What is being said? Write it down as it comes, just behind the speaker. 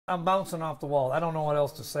I'm bouncing off the wall. I don't know what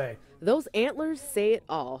else to say. Those antlers say it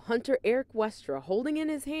all. Hunter Eric Westra holding in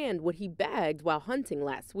his hand what he bagged while hunting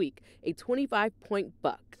last week, a 25-point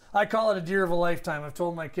buck. I call it a deer of a lifetime. I've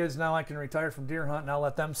told my kids now I can retire from deer hunting. I'll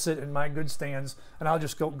let them sit in my good stands, and I'll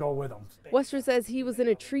just go with them. Westra says he was in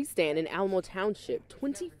a tree stand in Alamo Township,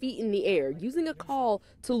 20 feet in the air, using a call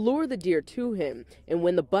to lure the deer to him. And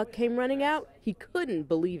when the buck came running out, he couldn't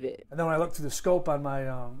believe it. And then when I looked through the scope on my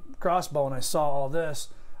crossbow and I saw all this,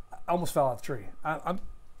 I almost fell off the tree. I'm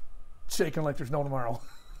shaking like there's no tomorrow.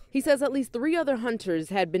 He says at least 3 other hunters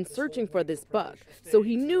had been searching for this buck, so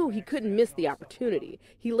he knew he couldn't miss the opportunity.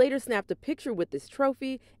 He later snapped a picture with this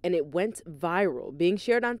trophy, and it went viral, being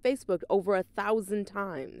shared on Facebook over 1,000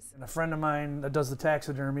 times. And a friend of mine that does the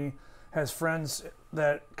taxidermy has friends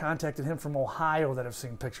that contacted him from Ohio that have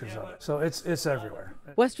seen pictures of it. So it's everywhere.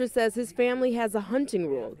 Westra says his family has a hunting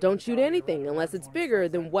rule. Don't shoot anything unless it's bigger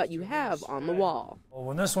than what you have on the wall. Well,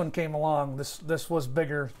 when this one came along, this was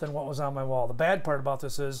bigger than what was on my wall. The bad part about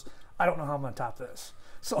this is I don't know how I'm going to top this.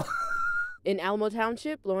 So in Alamo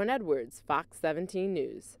Township, Lauren Edwards, Fox 17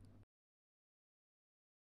 News.